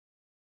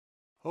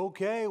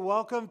Okay,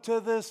 welcome to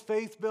this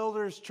Faith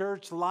Builders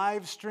Church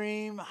live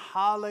stream.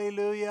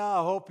 Hallelujah.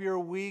 I hope your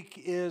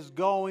week is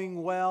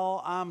going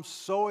well. I'm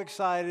so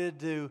excited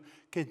to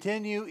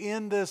continue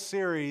in this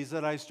series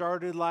that I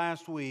started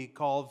last week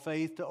called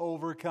Faith to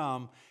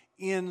Overcome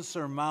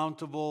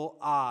Insurmountable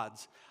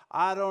Odds.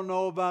 I don't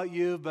know about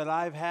you, but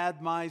I've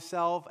had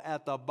myself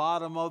at the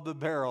bottom of the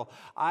barrel.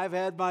 I've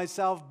had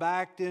myself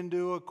backed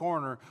into a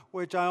corner,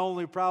 which I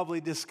only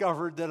probably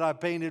discovered that I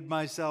painted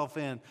myself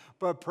in.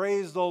 But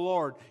praise the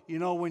Lord. You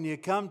know, when you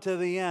come to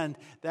the end,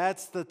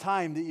 that's the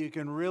time that you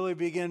can really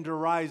begin to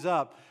rise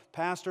up.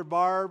 Pastor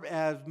Barb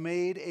has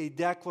made a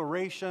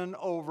declaration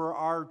over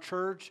our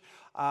church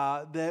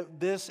that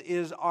this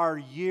is our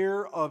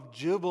year of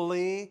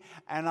Jubilee.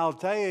 And I'll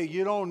tell you,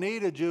 you don't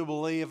need a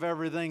Jubilee if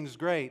everything's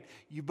great.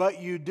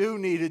 But you do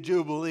need a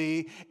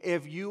Jubilee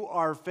if you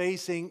are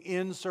facing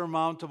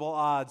insurmountable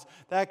odds.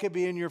 That could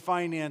be in your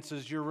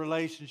finances, your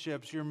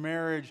relationships, your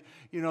marriage,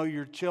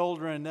 your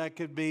children. That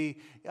could be,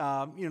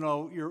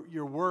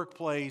 your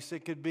workplace.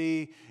 It could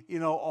be,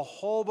 a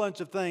whole bunch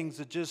of things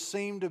that just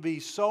seem to be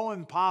so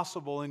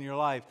impossible in your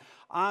life.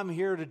 I'm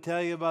here to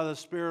tell you by the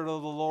Spirit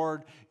of the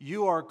Lord,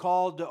 you are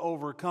called to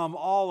overcome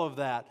all of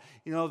that.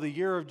 The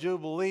year of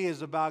Jubilee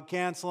is about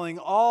canceling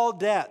all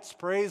debts.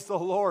 Praise the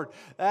Lord.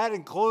 That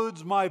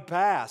includes my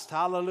past.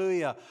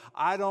 Hallelujah.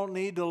 I don't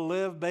need to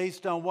live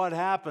based on what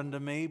happened to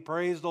me.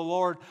 Praise the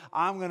Lord.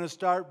 I'm going to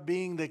start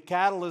being the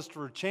catalyst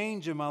for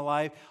change in my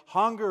life,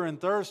 hunger and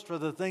thirst for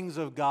the things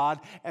of God,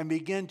 and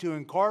begin to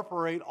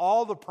incorporate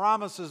all the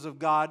promises of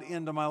God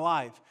into my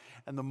life.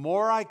 And the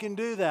more I can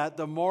do that,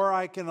 the more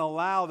I can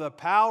allow the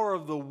power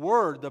of the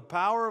Word, the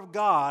power of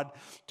God,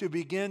 to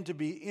begin to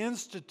be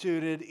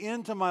instituted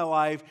into my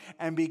life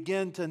and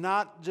begin to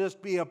not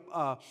just be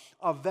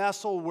a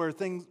vessel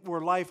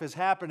where life is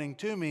happening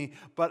to me,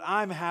 but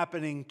I'm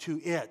happening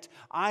to it.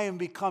 I am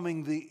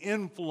becoming the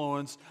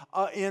influence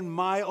in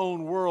my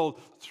own world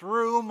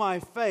through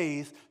my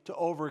faith to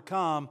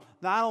overcome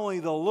not only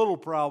the little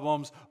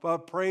problems,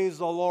 but praise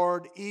the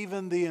Lord,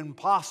 even the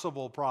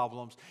impossible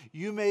problems.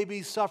 You may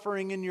be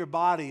suffering in your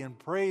body, and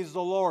praise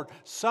the Lord.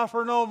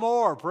 Suffer no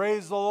more,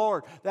 praise the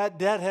Lord. That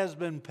debt has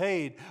been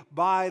paid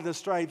by the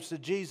stripes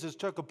that Jesus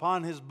took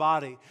upon His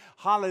body.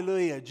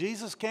 Hallelujah.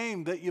 Jesus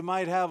came that you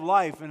might have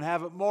life and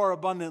have it more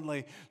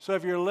abundantly. So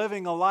if you're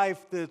living a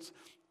life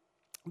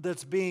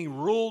that's being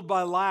ruled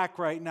by lack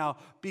right now,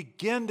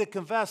 begin to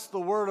confess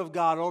the Word of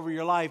God over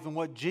your life and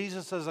what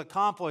Jesus has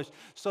accomplished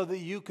so that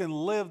you can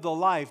live the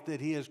life that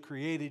He has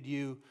created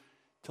you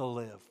to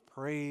live.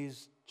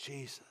 Praise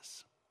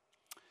Jesus.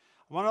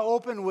 I want to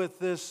open with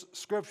this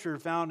scripture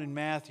found in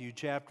Matthew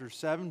chapter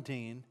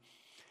 17,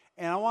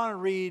 and I want to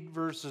read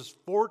verses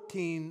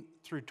 14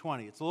 through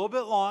 20. It's a little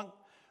bit long,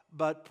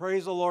 but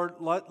praise the Lord.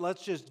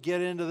 Let's just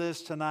get into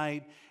this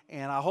tonight.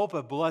 And I hope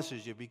it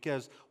blesses you,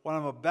 because what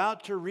I'm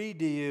about to read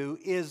to you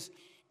is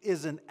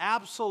an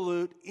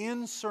absolute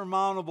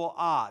insurmountable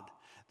odd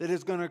that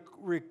is going to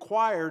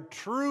require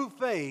true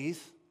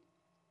faith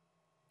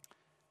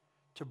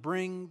to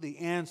bring the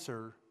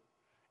answer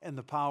and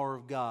the power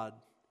of God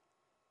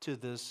to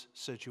this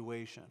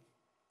situation.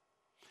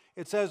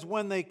 It says,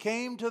 when they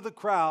came to the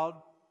crowd,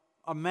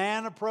 a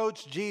man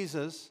approached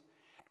Jesus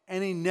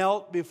and he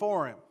knelt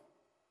before him.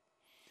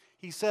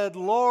 He said,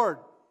 "Lord,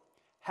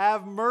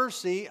 have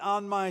mercy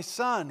on my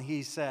son,"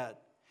 he said.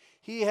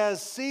 "He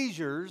has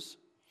seizures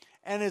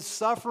and is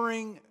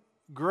suffering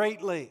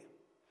greatly."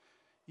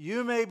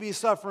 You may be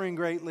suffering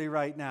greatly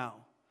right now.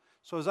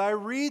 So as I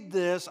read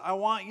this, I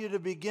want you to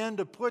begin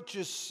to put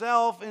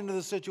yourself into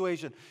the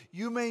situation.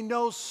 You may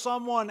know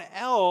someone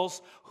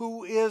else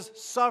who is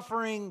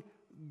suffering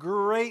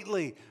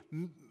greatly,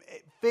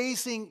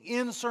 facing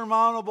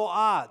insurmountable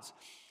odds.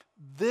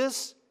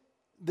 This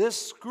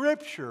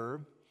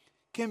scripture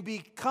can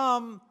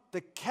become the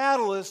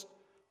catalyst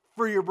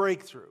for your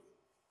breakthrough.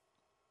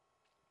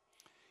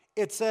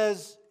 It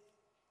says,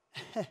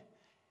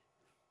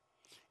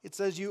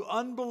 "You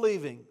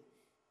unbelieving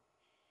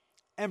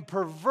and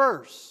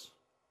perverse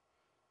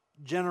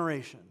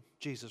generation,"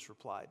 Jesus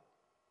replied,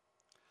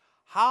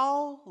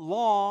 "how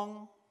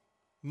long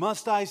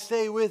must I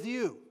stay with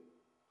you?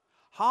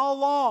 How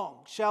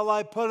long shall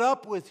I put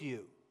up with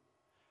you?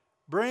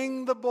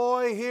 Bring the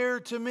boy here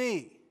to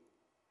me."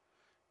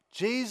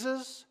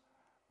 Jesus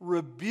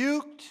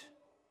rebuked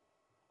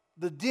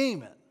the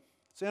demon.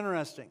 It's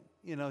interesting.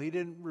 He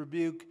didn't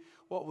rebuke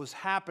what was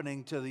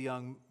happening to the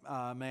young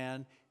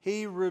man.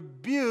 He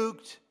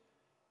rebuked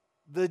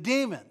the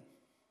demon.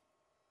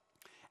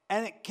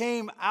 And it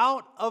came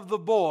out of the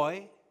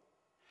boy,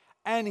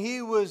 and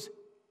he was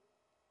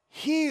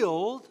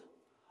healed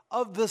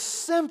of the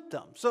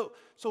symptoms. So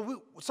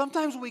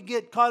sometimes we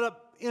get caught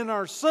up in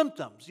our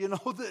symptoms.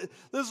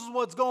 This is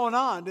what's going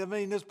on. I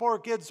mean, this poor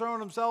kid's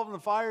throwing himself in the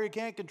fire. He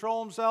can't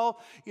control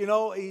himself.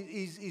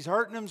 He's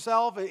hurting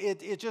himself.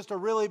 It's just a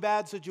really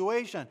bad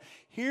situation.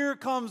 Here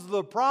comes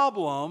the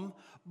problem,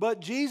 but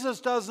Jesus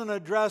doesn't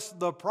address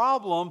the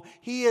problem.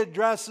 He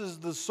addresses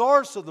the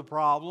source of the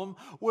problem,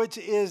 which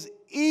is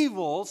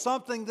evil,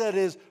 something that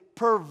is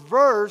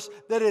perverse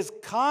that is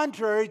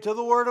contrary to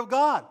the Word of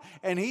God.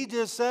 And he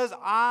just says,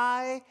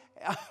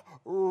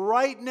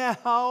 right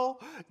now,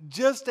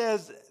 just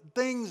as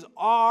things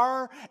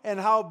are and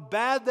how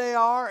bad they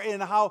are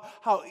and how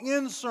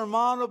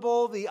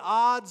insurmountable the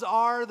odds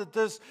are that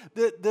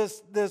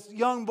this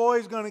young boy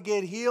is going to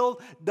get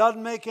healed,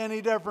 doesn't make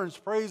any difference.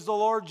 Praise the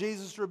Lord.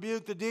 Jesus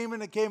rebuked the demon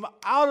that came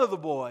out of the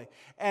boy,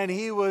 and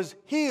he was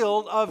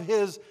healed of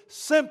his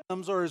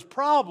symptoms or his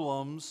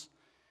problems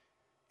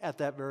at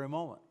that very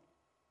moment.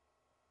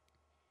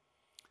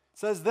 It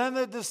says, then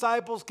the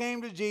disciples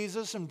came to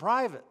Jesus in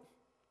private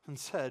and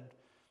said,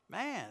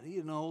 man,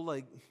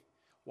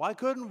 why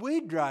couldn't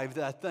we drive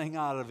that thing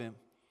out of him?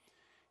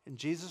 And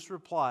Jesus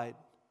replied,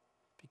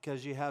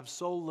 because you have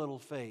so little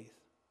faith.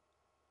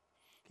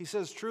 He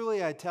says,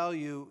 truly I tell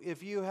you,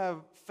 if you have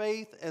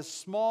faith as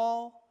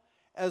small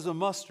as a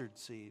mustard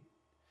seed,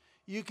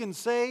 you can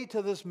say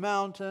to this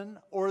mountain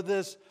or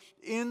this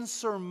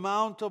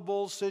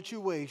insurmountable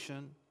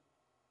situation,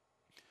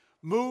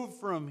 move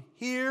from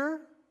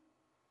here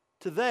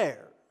to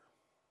there,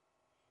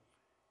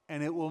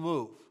 and it will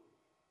move.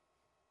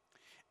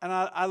 And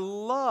I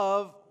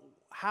love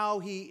how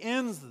he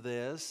ends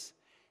this.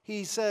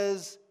 He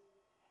says,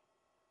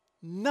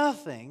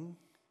 nothing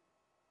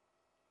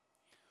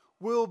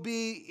will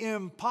be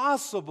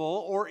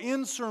impossible or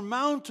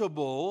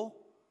insurmountable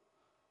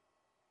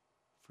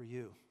for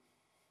you.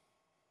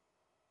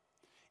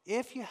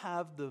 If you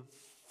have the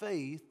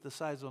faith the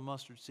size of a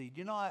mustard seed.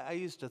 I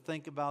used to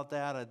think about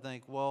that. I'd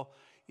think, well,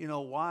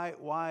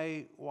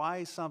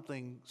 why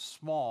something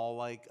small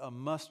like a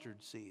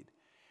mustard seed?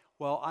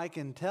 Well, I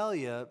can tell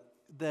you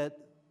that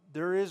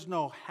there is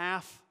no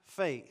half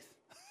faith.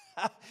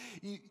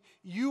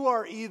 You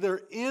are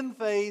either in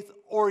faith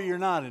or you're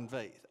not in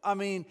faith. I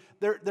mean,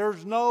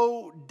 there's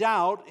no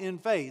doubt in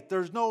faith.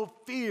 There's no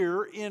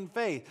fear in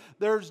faith.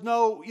 There's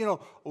no,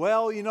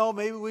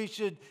 maybe we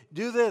should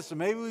do this and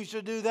maybe we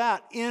should do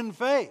that in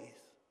faith.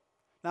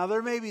 Now,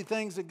 there may be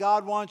things that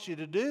God wants you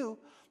to do.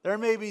 There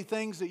may be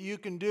things that you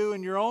can do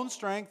in your own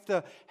strength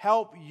to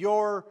help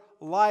your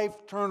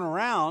life turn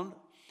around.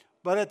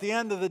 But at the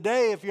end of the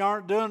day, if you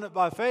aren't doing it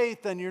by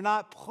faith, then you're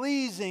not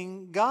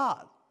pleasing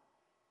God.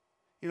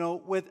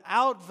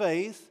 Without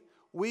faith,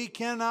 we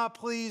cannot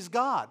please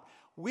God.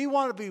 We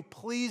want to be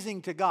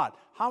pleasing to God.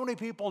 How many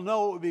people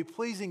know it would be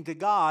pleasing to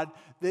God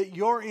that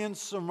your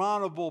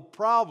insurmountable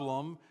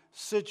problem,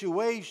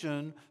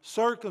 situation,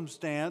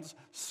 circumstance,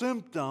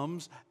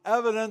 symptoms,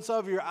 evidence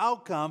of your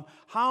outcome,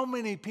 how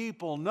many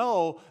people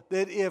know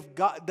that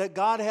that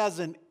God has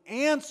an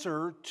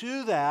answer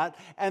to that,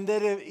 and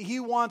that if He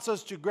wants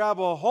us to grab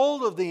a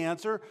hold of the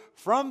answer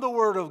from the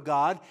Word of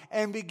God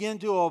and begin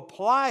to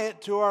apply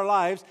it to our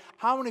lives?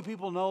 How many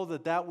people know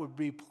that that would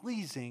be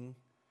pleasing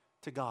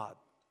to God?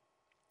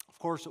 Of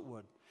course it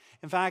would.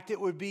 In fact, it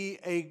would be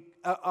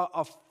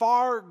a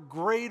far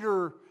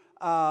greater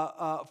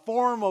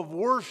form of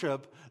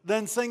worship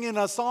than singing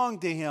a song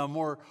to Him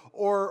or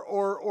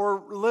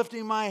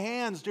lifting my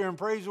hands during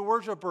praise and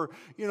worship, or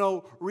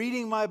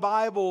reading my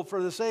Bible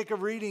for the sake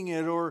of reading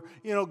it, or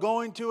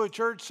going to a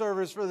church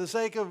service for the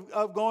sake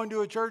of going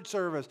to a church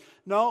service.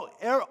 No,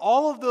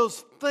 all of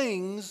those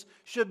things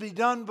should be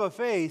done by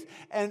faith,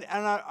 and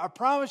I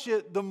promise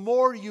you, the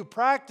more you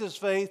practice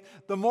faith,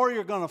 the more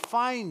you're going to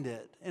find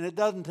it. And it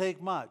doesn't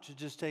take much. It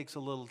just takes a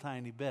little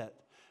tiny bit,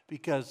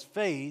 because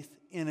faith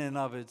in and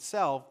of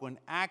itself, when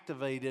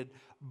activated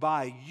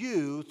by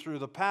you through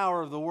the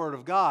power of the Word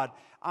of God,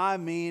 I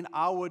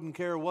wouldn't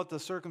care what the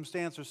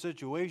circumstance or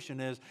situation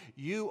is,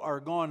 you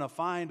are going to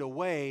find a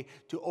way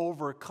to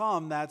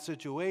overcome that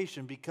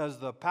situation, because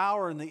the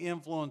power and the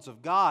influence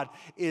of God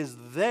is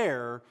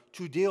there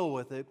to deal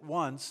with it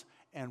once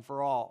and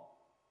for all.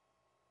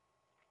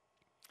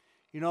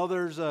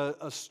 There's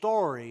a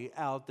story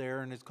out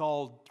there, and it's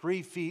called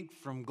 3 Feet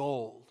from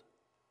Gold.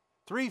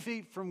 3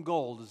 Feet from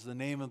Gold is the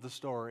name of the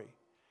story.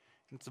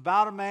 It's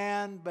about a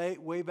man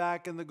way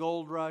back in the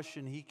gold rush,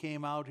 and he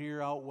came out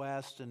here out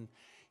west, and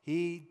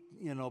he,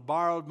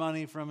 borrowed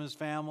money from his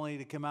family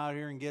to come out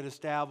here and get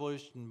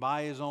established and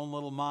buy his own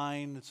little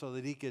mine so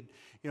that he could,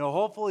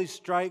 hopefully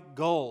strike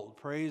gold.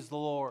 Praise the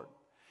Lord.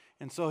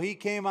 And so he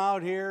came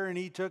out here, and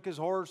he took his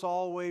horse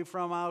all the way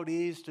from out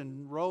east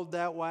and rode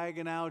that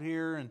wagon out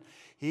here, and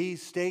he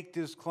staked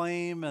his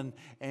claim,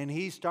 and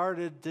he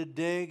started to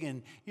dig,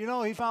 and he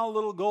found a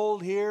little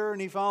gold here,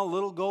 and he found a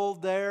little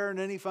gold there, and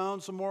then he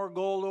found some more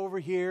gold over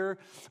here.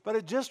 But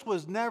it just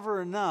was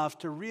never enough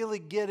to really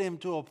get him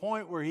to a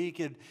point where he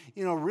could,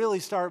 really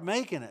start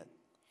making it.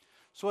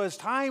 So as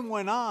time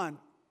went on,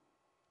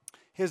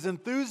 his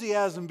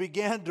enthusiasm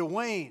began to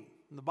wane.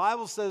 And the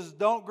Bible says,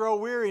 don't grow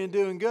weary in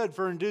doing good,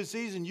 for in due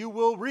season you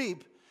will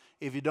reap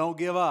if you don't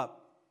give up.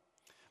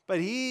 But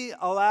he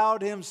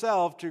allowed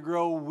himself to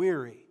grow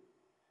weary.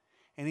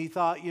 And he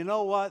thought, you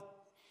know what?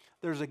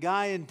 There's a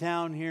guy in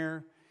town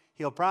here.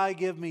 He'll probably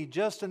give me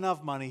just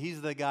enough money.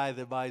 He's the guy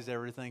that buys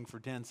everything for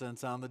 10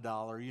 cents on the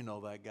dollar. You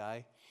know that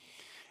guy.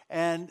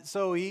 And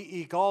so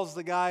he calls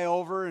the guy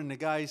over, and the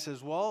guy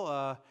says,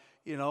 well,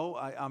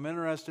 I'm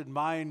interested in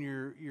buying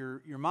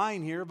your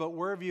mine here, but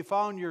where have you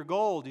found your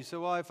gold? He said,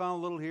 well, I found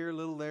a little here, a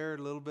little there, a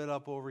little bit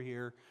up over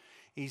here.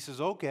 He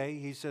says, okay.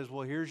 He says,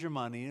 well, here's your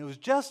money. And it was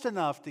just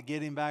enough to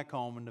get him back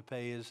home and to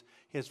pay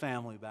his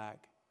family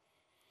back.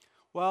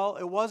 Well,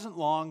 it wasn't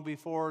long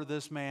before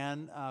this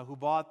man who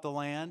bought the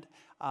land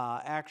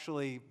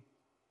actually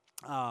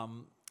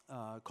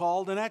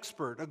called an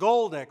expert, a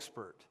gold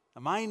expert, a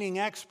mining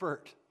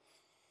expert,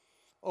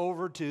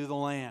 over to the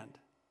land.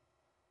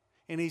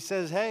 And he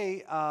says,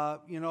 hey,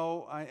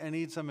 I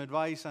need some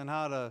advice on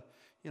how to,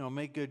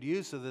 make good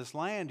use of this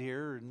land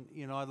here.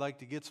 And, I'd like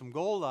to get some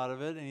gold out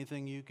of it.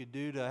 Anything you could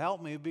do to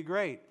help me would be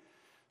great.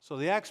 So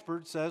the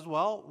expert says,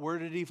 well, where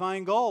did he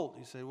find gold?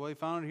 He said, well, he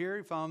found it here,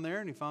 he found there,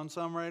 and he found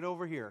some right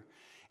over here.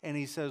 And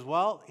he says,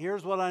 well,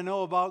 here's what I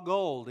know about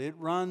gold. It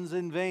runs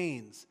in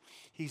veins.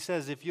 He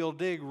says, if you'll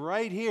dig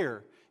right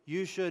here,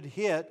 you should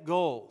hit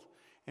gold.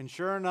 And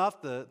sure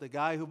enough, the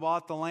guy who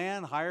bought the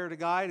land hired a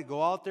guy to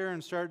go out there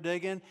and start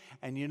digging.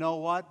 And you know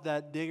what?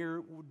 That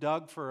digger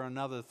dug for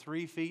another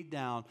 3 feet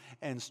down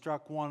and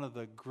struck one of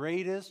the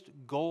greatest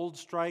gold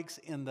strikes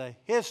in the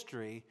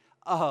history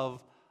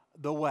of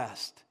the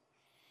West.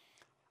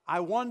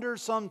 I wonder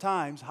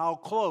sometimes how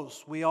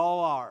close we all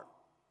are.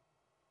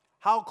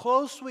 How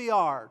close we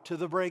are to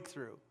the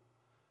breakthrough.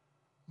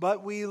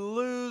 But we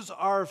lose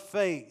our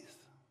faith.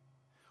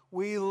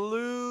 We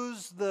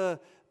lose the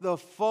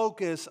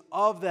focus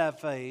of that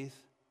faith,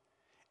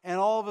 and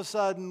all of a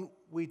sudden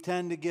we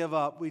tend to give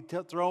up. We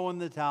throw in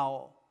the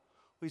towel.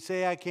 We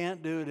say, I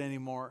can't do it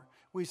anymore.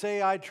 We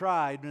say, I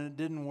tried and it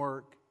didn't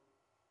work.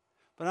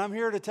 But I'm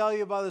here to tell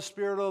you by the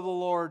Spirit of the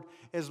Lord,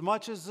 as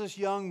much as this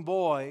young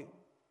boy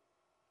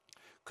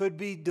could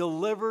be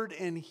delivered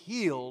and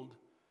healed,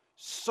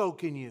 so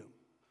can you.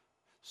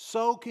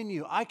 So can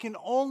you. I can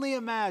only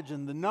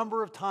imagine the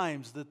number of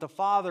times that the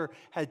father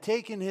had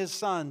taken his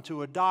son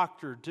to a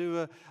doctor,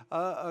 to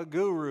a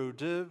guru,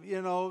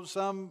 to,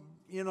 some,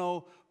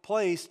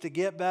 place to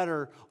get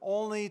better,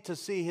 only to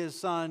see his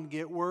son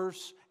get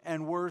worse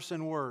and worse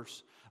and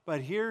worse.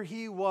 But here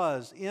he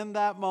was in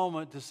that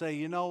moment to say,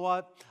 you know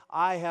what?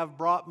 I have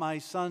brought my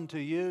son to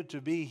you to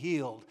be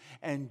healed.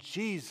 And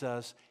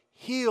Jesus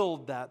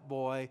healed that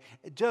boy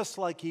just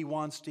like he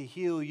wants to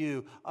heal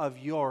you of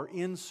your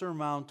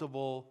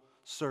insurmountable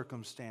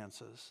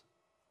circumstances.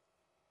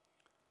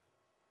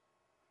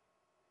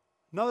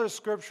 Another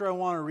scripture I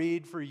want to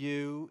read for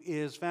you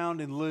is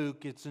found in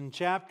Luke. It's in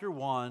chapter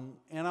 1,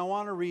 and I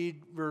want to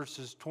read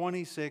verses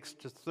 26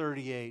 to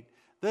 38.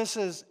 This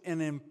is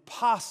an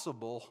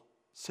impossible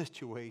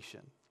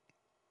situation.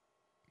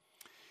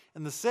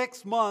 In the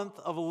 6th month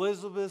of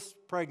Elizabeth's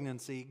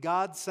pregnancy,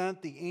 God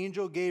sent the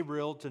angel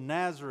Gabriel to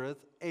Nazareth,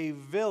 a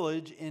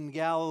village in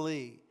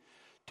Galilee,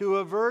 to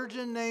a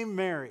virgin named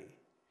Mary.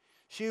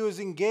 She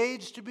was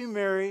engaged to be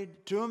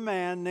married to a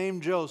man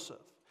named Joseph,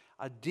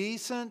 a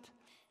descendant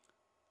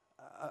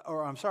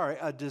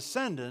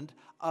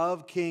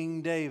of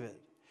King David.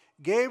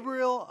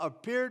 Gabriel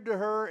appeared to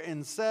her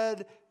and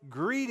said,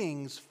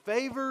 "Greetings,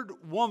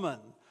 favored woman,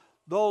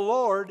 the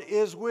Lord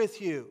is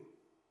with you."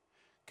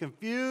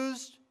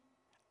 Confused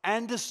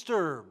and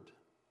disturbed,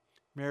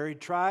 Mary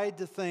tried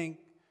to think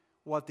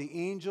what the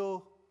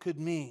angel could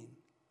mean.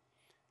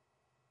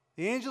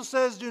 The angel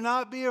says, "Do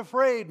not be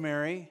afraid,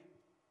 Mary,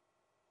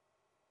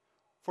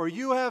 for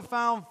you have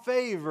found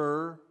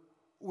favor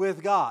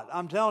with God."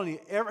 I'm telling you,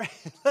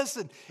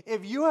 listen,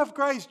 if you have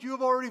Christ, you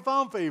have already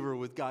found favor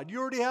with God. You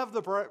already have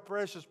the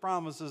precious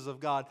promises of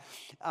God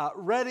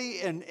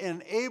ready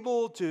and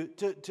able to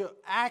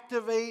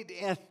activate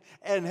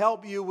and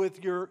help you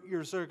with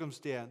your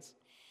circumstance.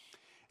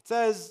 It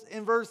says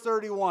in verse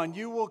 31,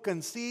 "You will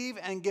conceive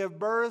and give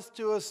birth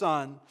to a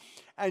son,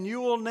 and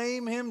you will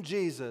name him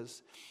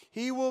Jesus.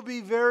 He will be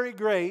very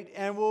great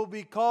and will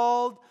be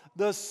called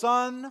the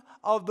Son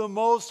of the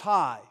Most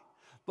High.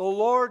 The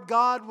Lord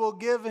God will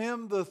give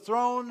him the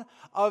throne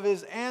of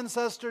his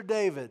ancestor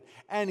David,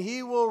 and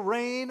he will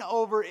reign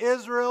over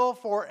Israel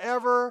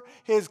forever.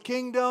 His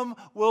kingdom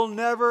will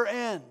never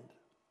end."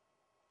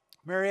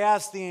 Mary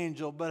asked the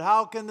angel, "But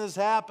how can this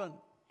happen,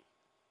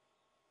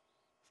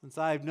 since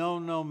I have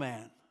known no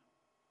man?"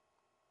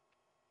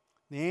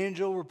 The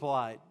angel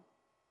replied,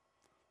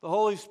 "The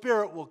Holy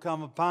Spirit will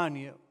come upon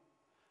you,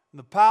 and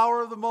the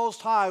power of the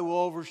Most High will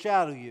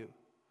overshadow you.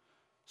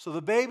 So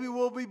the baby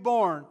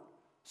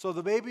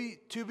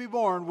to be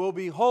born will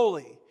be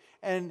holy,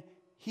 and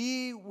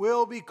he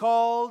will be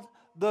called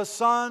the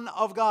Son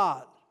of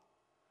God.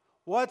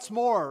 What's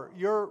more,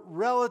 your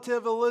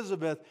relative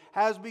Elizabeth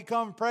has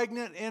become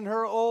pregnant in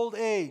her old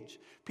age.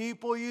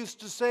 People used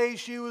to say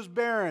she was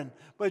barren,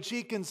 but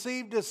she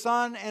conceived a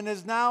son and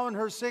is now in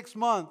her 6th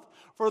month,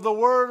 for the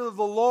word of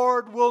the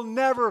Lord will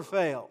never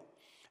fail."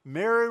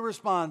 Mary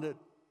responded,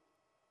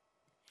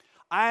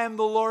 "I am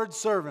the Lord's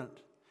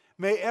servant.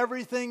 May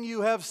everything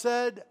you have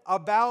said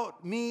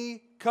about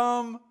me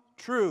come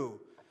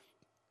true."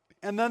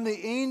 And then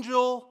the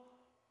angel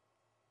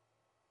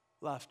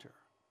left her.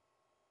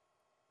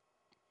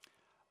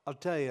 I'll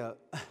tell you,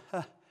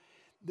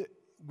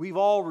 we've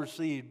all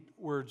received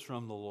words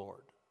from the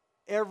Lord.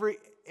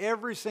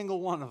 Every single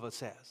one of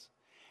us has.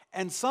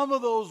 And some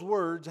of those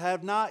words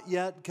have not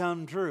yet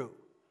come true.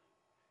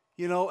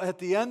 You know, at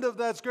the end of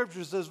that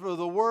scripture it says, for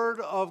the word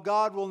of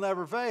God will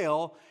never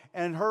fail.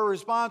 And her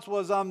response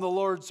was, I'm the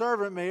Lord's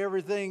servant. May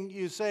everything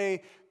you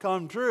say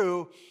come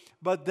true.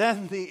 But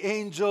then the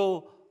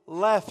angel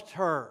left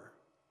her.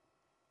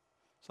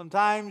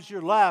 Sometimes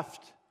you're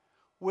left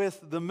with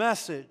the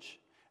message.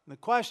 And the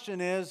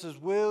question is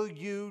will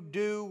you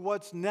do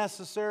what's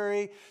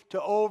necessary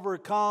to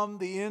overcome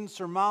the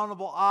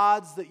insurmountable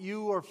odds that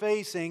you are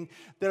facing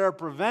that are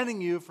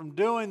preventing you from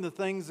doing the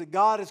things that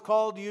God has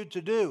called you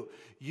to do?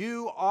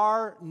 You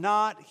are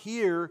not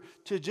here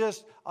to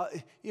just,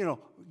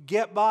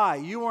 get by.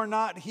 You are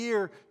not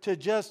here to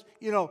just,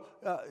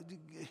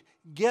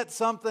 get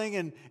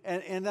something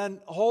and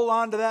then hold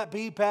on to that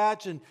pea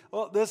patch and,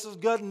 well, this is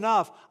good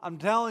enough. I'm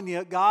telling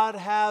you, God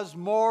has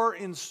more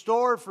in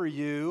store for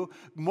you,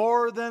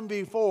 more than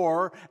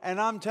before, and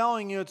I'm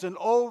telling you, it's an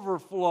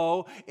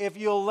overflow if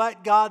you'll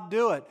let God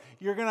do it.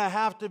 You're going to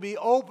have to be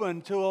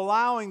open to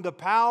allowing the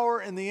power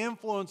and the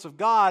influence of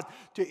God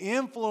to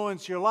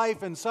influence your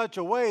life in such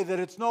a way that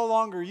it's no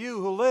longer you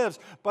who lives,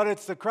 but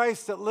it's the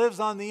Christ that lives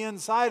on the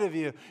inside of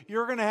you.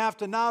 You're going to have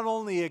to not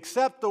only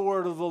accept the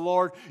word of the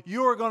Lord,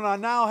 you are going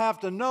to now have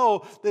to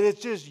know that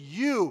it's just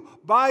you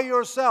by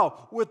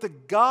yourself with the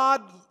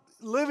God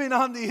living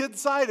on the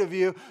inside of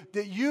you,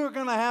 that you're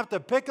going to have to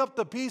pick up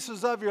the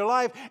pieces of your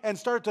life and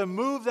start to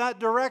move that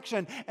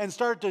direction and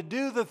start to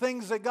do the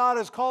things that God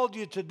has called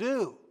you to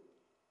do.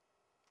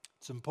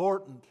 It's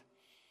important.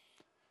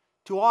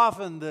 Too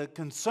often the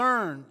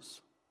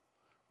concerns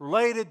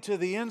related to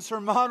the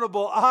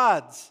insurmountable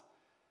odds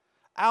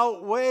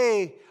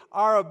outweigh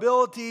our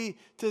ability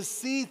to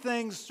see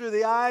things through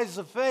the eyes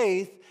of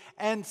faith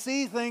and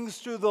see things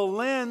through the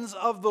lens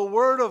of the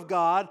Word of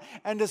God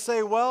and to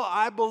say, well,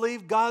 I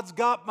believe God's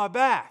got my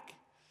back.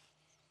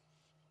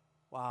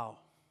 Wow.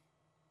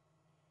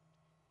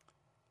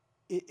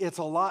 It's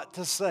a lot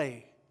to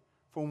say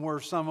from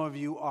where some of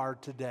you are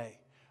today.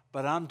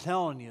 But I'm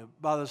telling you,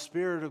 by the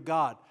Spirit of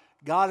God,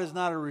 God is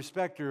not a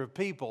respecter of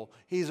people.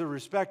 He's a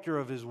respecter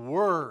of His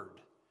Word.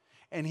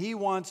 And He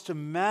wants to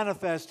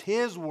manifest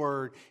His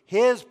Word,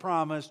 His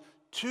promise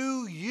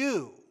to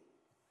you.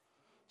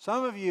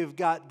 Some of you have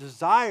got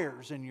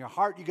desires in your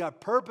heart. You've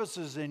got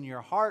purposes in your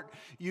heart.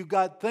 You've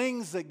got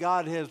things that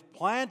God has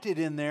planted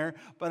in there.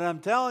 But I'm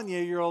telling you,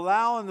 you're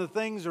allowing the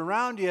things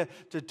around you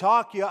to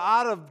talk you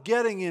out of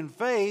getting in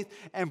faith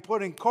and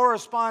putting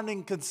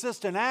corresponding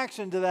consistent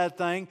action to that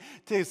thing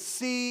to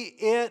see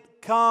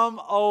it come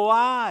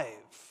alive.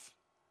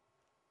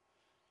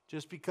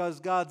 Just because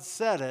God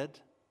said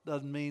it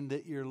doesn't mean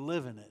that you're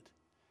living it.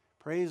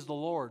 Praise the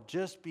Lord.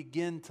 Just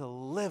begin to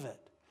live it.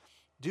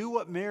 Do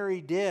what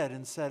Mary did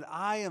and said,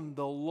 I am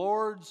the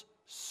Lord's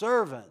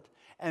servant,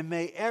 and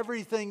may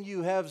everything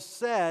you have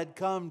said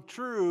come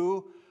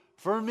true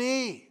for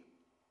me.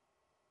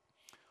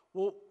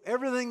 Well,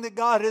 everything that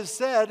God has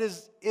said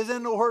is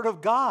in the Word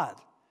of God.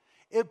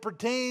 It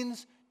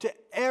pertains to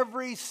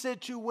every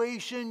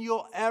situation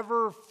you'll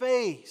ever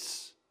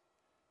face.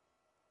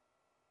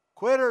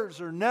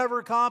 Quitters are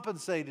never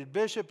compensated.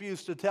 Bishop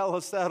used to tell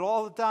us that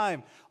all the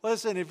time.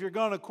 Listen, if you're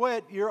going to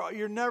quit,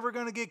 you're never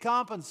going to get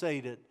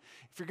compensated.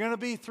 If you're going to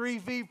be 3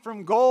 feet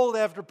from gold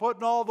after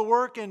putting all the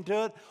work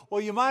into it,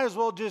 well, you might as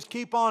well just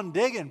keep on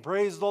digging.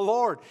 Praise the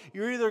Lord.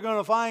 You're either going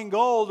to find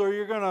gold or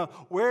you're going to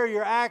wear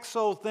your axe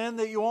so thin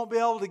that you won't be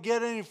able to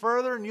get any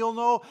further, and you'll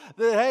know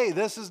that, hey,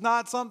 this is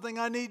not something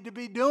I need to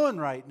be doing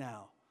right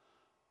now.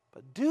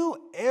 But do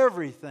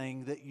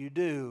everything that you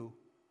do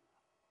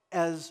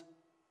as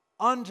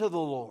unto the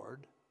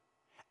Lord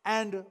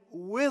and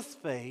with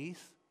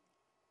faith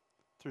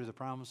through the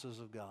promises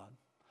of God.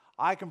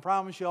 I can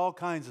promise you all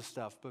kinds of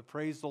stuff, but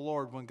praise the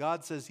Lord, when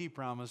God says He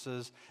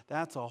promises,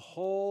 that's a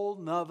whole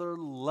nother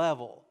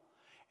level.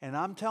 And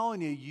I'm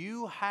telling you,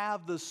 you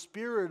have the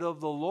Spirit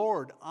of the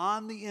Lord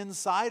on the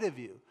inside of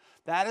you.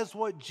 That is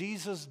what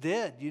Jesus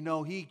did. You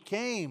know, He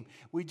came.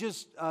 We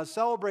just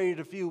celebrated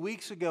a few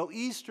weeks ago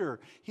Easter.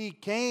 He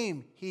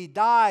came. He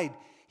died.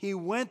 He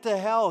went to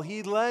hell.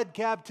 He led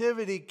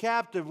captivity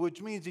captive,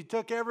 which means He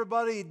took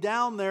everybody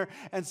down there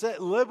and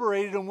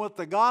liberated them with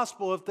the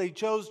gospel if they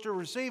chose to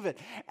receive it.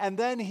 And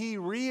then He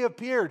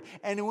reappeared.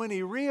 And when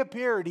He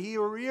reappeared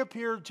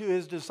to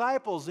His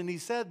disciples, and He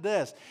said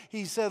this.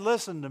 He said,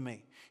 listen to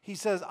me. He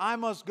says, I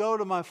must go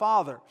to my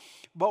Father.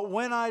 But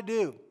when I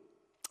do,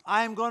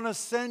 I am going to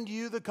send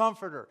you the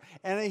Comforter,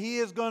 and He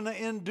is going to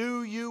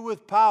endue you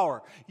with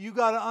power. You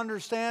got to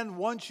understand,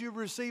 once you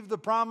receive the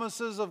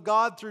promises of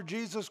God through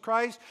Jesus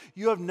Christ,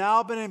 you have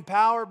now been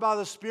empowered by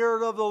the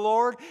Spirit of the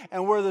Lord,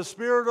 and where the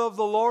Spirit of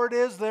the Lord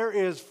is, there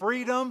is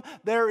freedom,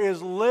 there is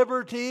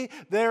liberty,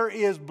 there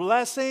is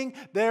blessing,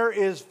 there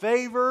is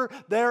favor,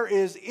 there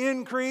is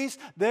increase,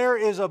 there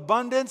is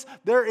abundance,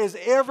 there is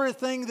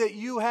everything that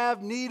you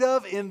have need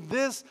of in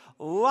this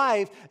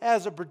life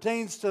as it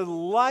pertains to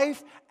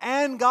life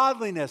and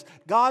godliness.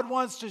 God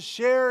wants to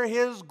share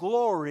His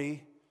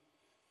glory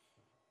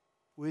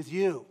with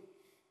you.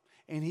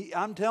 And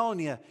I'm telling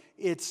you,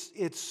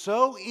 it's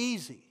so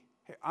easy.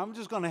 I'm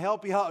just going to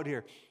help you out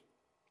here.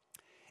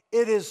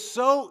 It is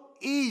so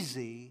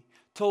easy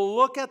to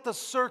look at the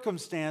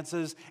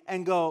circumstances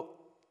and go,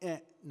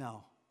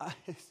 no,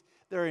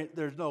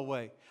 there's no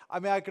way. I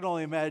mean, I can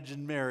only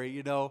imagine Mary,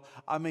 you know.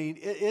 I mean,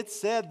 it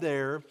said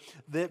there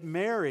that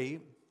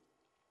Mary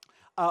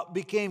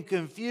became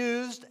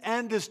confused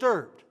and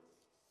disturbed.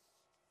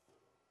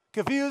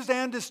 Confused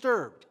and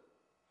disturbed.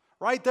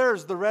 Right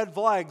there's the red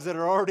flags that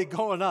are already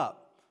going up.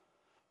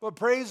 But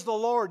praise the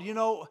Lord, you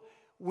know,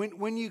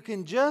 when you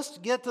can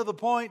just get to the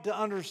point to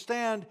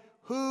understand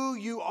who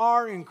you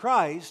are in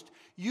Christ,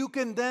 you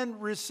can then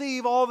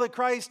receive all that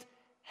Christ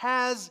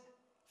has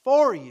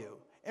for you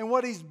and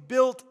what He's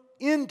built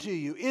into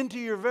you, into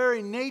your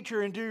very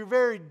nature, into your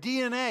very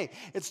DNA.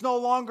 It's no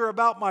longer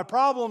about my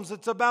problems.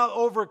 It's about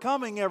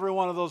overcoming every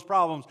one of those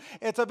problems.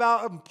 It's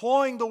about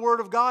employing the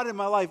Word of God in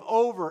my life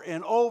over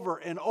and over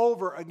and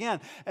over again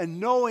and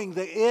knowing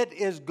that it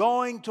is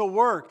going to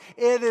work.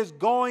 It is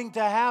going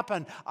to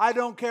happen. I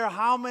don't care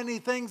how many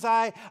things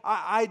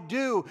I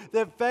do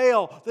that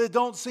fail, that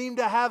don't seem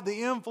to have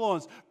the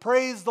influence.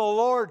 Praise the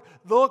Lord.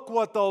 Look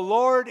what the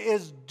Lord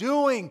is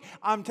doing.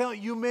 I'm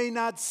telling you, you may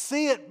not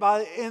see it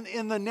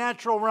in the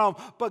natural realm,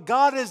 but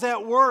God is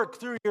at work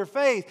through your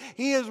faith.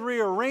 He is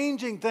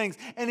rearranging things,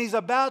 and He's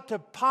about to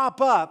pop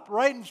up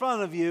right in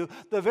front of you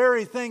the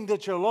very thing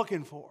that you're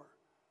looking for.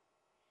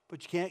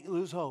 But you can't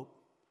lose hope.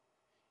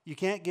 You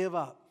can't give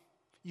up.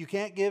 You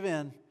can't give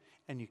in,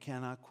 and you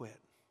cannot quit.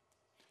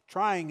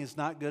 Trying is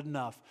not good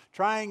enough.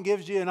 Trying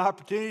gives you an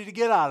opportunity to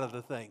get out of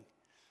the thing.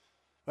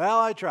 Well,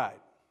 I tried.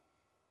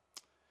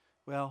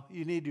 Well,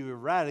 you need to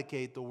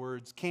eradicate the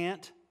words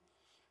can't,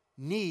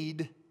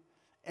 need,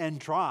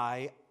 and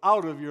try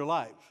out of your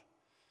life.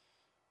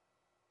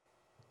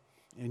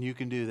 And you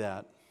can do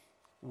that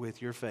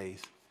with your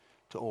faith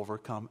to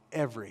overcome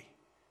every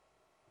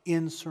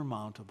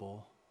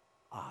insurmountable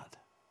odd.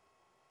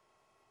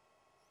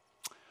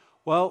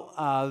 Well,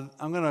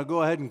 I'm going to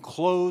go ahead and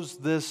close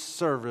this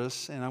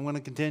service, and I'm going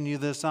to continue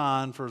this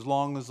on for as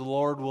long as the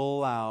Lord will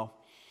allow.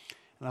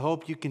 And I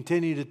hope you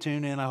continue to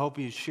tune in. I hope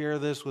you share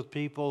this with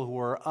people who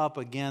are up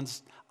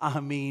against,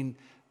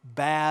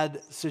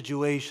 bad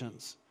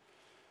situations.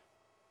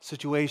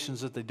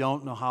 Situations that they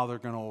don't know how they're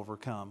going to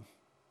overcome.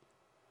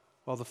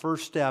 Well, the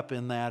first step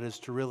in that is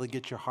to really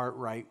get your heart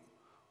right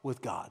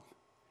with God.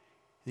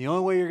 The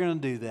only way you're going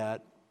to do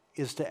that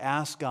is to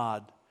ask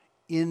God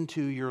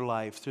into your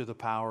life through the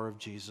power of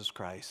Jesus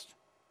Christ.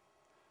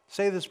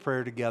 Say this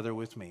prayer together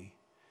with me.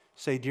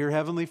 Say, Dear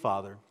Heavenly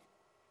Father,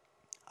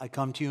 I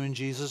come to you in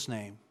Jesus'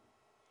 name.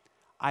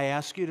 I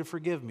ask you to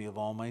forgive me of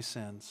all my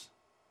sins.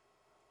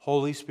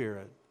 Holy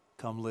Spirit,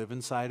 come live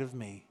inside of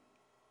me.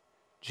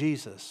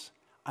 Jesus,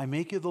 I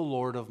make you the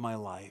Lord of my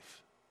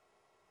life.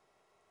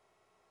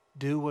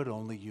 Do what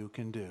only you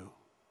can do.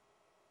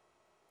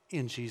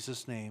 In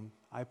Jesus' name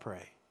I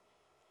pray.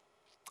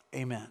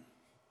 Amen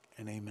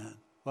and amen.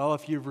 Well,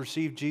 if you've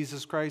received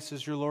Jesus Christ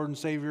as your Lord and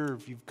Savior,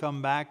 if you've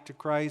come back to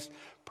Christ,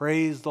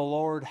 praise the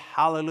Lord.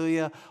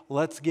 Hallelujah.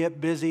 Let's get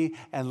busy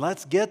and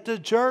let's get to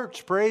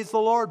church. Praise the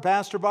Lord.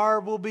 Pastor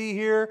Barb will be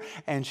here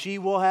and she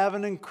will have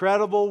an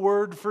incredible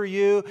word for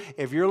you.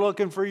 If you're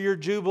looking for your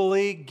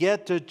Jubilee,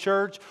 get to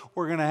church.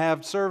 We're going to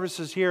have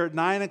services here at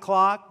 9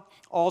 o'clock.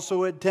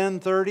 Also at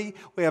 10:30,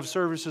 we have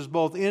services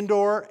both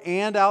indoor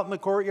and out in the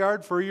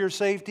courtyard for your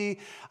safety.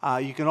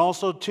 You can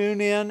also tune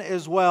in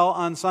as well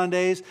on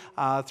Sundays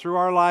through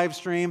our live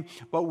stream.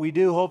 But we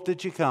do hope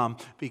that you come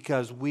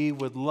because we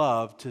would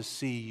love to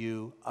see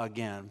you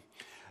again.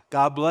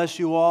 God bless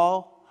you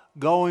all.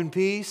 Go in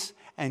peace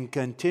and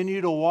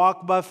continue to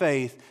walk by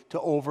faith to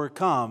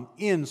overcome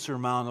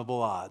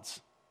insurmountable odds.